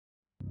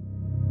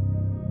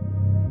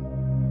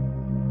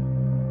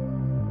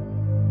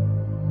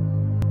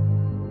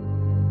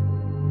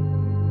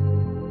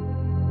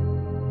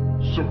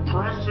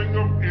suppressing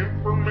of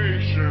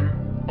information,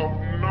 of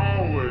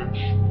knowledge,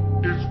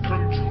 is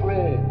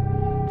control.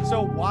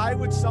 So why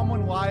would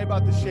someone lie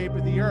about the shape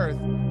of the earth?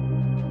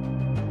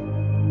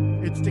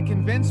 It's to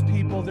convince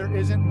people there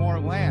isn't more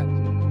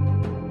land.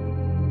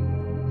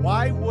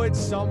 Why would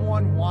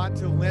someone want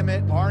to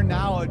limit our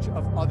knowledge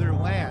of other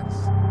lands?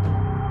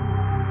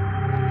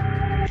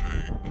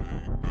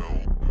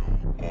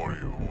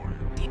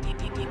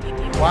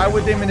 Why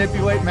would they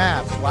manipulate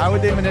maps? Why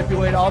would they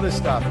manipulate all this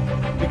stuff?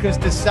 Because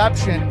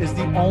deception is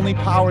the only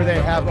power they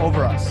have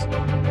over us.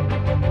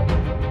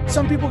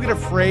 Some people get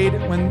afraid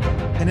when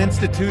an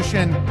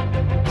institution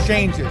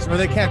changes or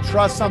they can't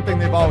trust something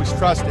they've always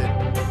trusted.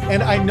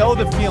 And I know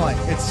the feeling.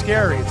 It's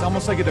scary. It's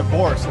almost like a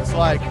divorce. It's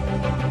like,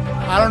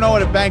 I don't know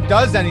what a bank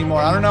does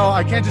anymore. I don't know.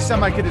 I can't just send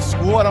my kid to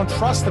school. I don't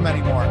trust them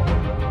anymore.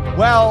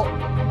 Well,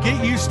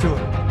 get used to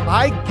it.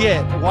 I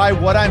get why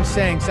what I'm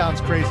saying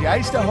sounds crazy. I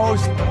used to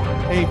host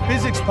a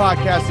physics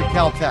podcast at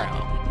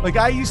Caltech. Like,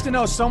 I used to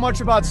know so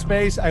much about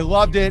space. I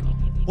loved it.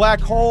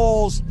 Black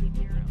holes,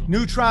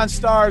 neutron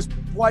stars,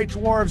 white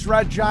dwarfs,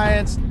 red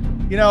giants,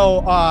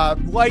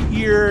 light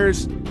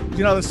years,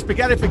 the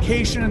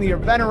spaghettification and the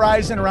event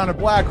horizon around a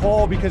black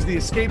hole because the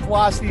escape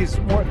velocity is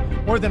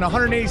more than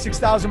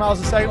 186,000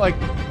 miles a second. Like,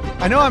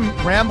 I know I'm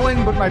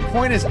rambling, but my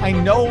point is I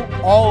know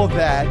all of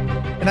that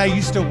and I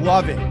used to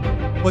love it.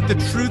 But the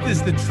truth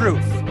is the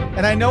truth.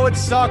 And I know it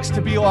sucks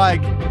to be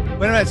like,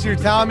 wait a minute, so you're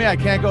telling me I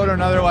can't go to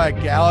another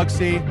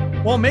galaxy?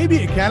 Well, maybe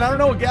you can. I don't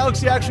know what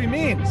galaxy actually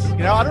means.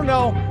 I don't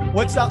know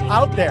what's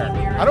out there.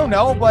 I don't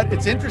know, but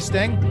it's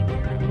interesting.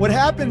 What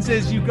happens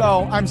is you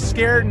go, I'm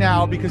scared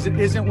now because it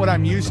isn't what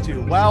I'm used to.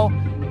 Well,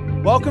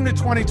 welcome to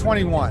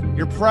 2021.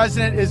 Your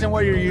president isn't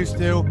what you're used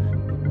to.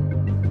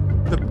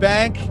 The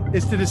bank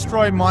is to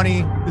destroy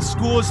money. The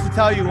school is to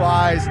tell you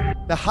lies.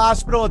 The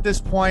hospital at this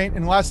point,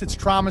 unless it's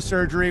trauma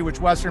surgery, which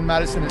Western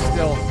medicine is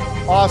still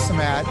awesome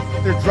at,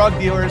 they're drug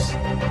dealers.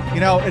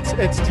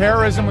 It's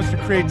terrorism was to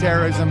create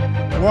terrorism.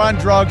 War on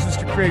drugs was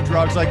to create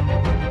drugs. Like,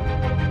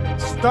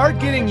 start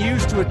getting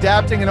used to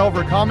adapting and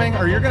overcoming,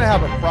 or you're going to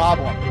have a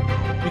problem.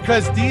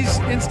 Because these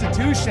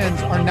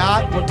institutions are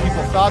not what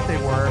people thought they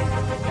were,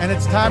 and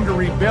it's time to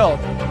rebuild.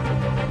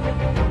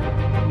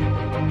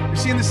 You're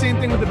seeing the same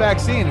thing with the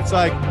vaccine. It's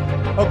like,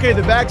 okay,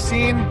 the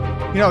vaccine,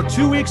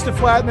 2 weeks to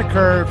flatten the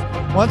curve.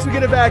 Once we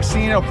get a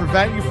vaccine, it'll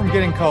prevent you from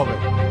getting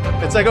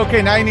COVID. It's like,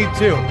 okay, now you need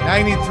 2, now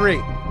you need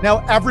 3.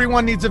 Now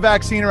everyone needs a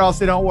vaccine or else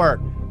they don't work.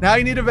 Now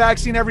you need a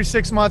vaccine every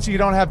 6 months so you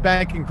don't have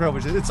banking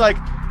privileges. It's like,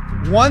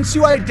 once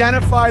you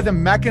identify the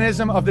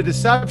mechanism of the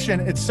deception,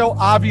 it's so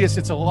obvious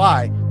it's a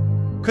lie.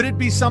 Could it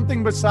be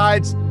something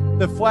besides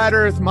the flat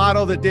earth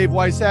model that Dave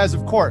Weiss has?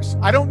 Of course.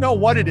 I don't know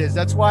what it is.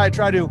 That's why I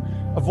try to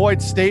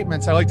avoid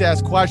statements. I like to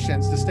ask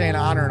questions to stay in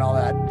honor and all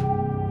that.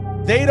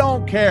 They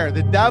don't care.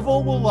 The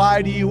devil will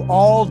lie to you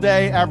all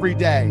day, every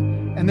day.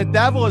 And the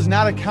devil is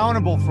not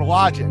accountable for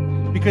logic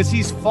because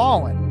he's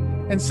fallen.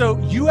 And so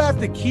you have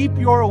to keep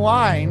your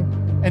line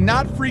and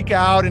not freak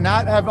out and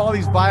not have all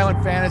these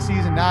violent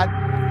fantasies and not,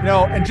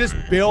 and just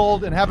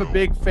build and have a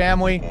big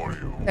family.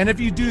 And if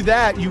you do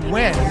that, you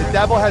win. The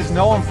devil has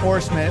no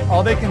enforcement.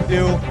 All they can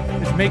do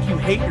is make you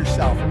hate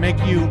yourself and make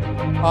you,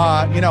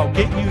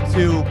 get you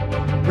to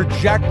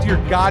reject your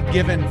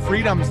God-given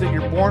freedoms that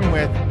you're born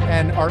with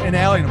and are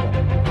inalienable.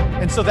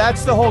 And so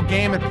that's the whole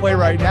game at play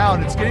right now.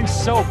 And it's getting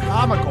so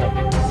comical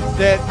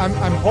that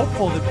I'm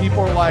hopeful that people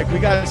are like, we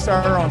got to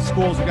start our own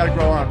schools. We got to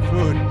grow our own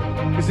food.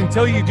 Because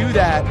until you do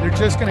that, they're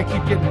just going to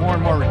keep getting more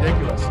and more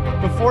ridiculous.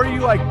 Before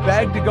you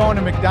beg to go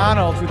into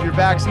McDonald's with your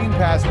vaccine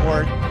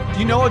passport, do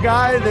you know a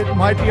guy that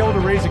might be able to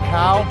raise a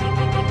cow?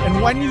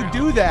 And when you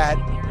do that,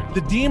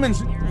 the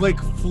demons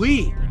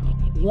flee.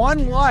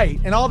 One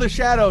light and all the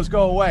shadows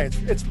go away.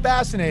 It's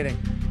fascinating.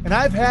 And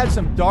I've had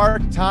some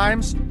dark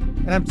times,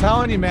 and I'm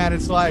telling you, man,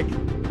 it's like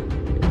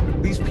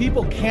these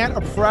people can't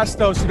oppress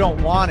those who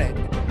don't want it.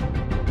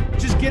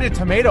 Just get a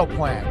tomato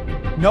plant.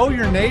 Know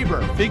your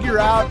neighbor. Figure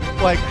out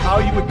how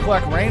you would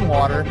collect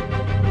rainwater,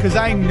 because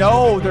I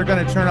know they're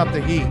going to turn up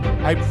the heat.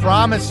 I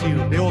promise you,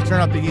 they will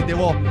turn up the heat. They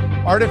will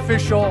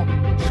artificial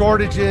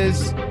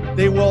shortages.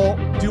 They will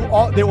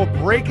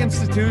break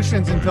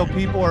institutions until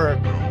people are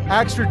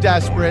extra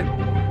desperate.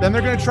 Then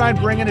they're going to try and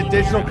bring in a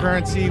digital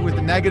currency with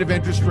a negative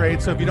interest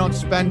rate. So if you don't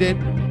spend it,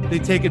 they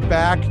take it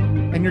back.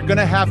 And you're going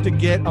to have to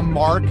get a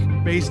mark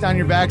based on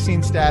your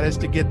vaccine status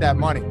to get that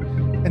money.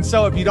 And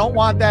so if you don't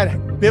want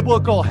that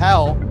biblical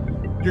hell,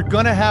 you're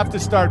going to have to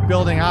start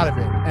building out of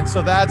it. And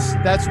so that's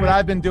what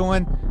I've been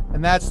doing.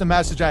 And that's the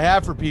message I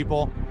have for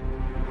people.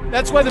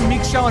 That's why the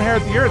meek shall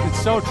inherit the earth.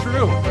 It's so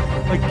true.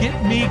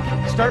 Get meek,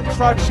 start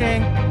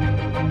crushing.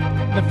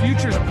 The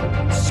future's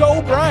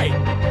so bright.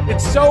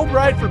 It's so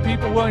bright for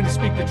people willing to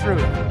speak the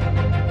truth.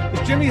 As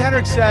Jimi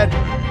Hendrix said,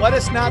 let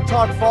us not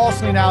talk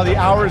falsely now. The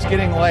hour is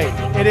getting late.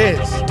 It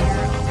is.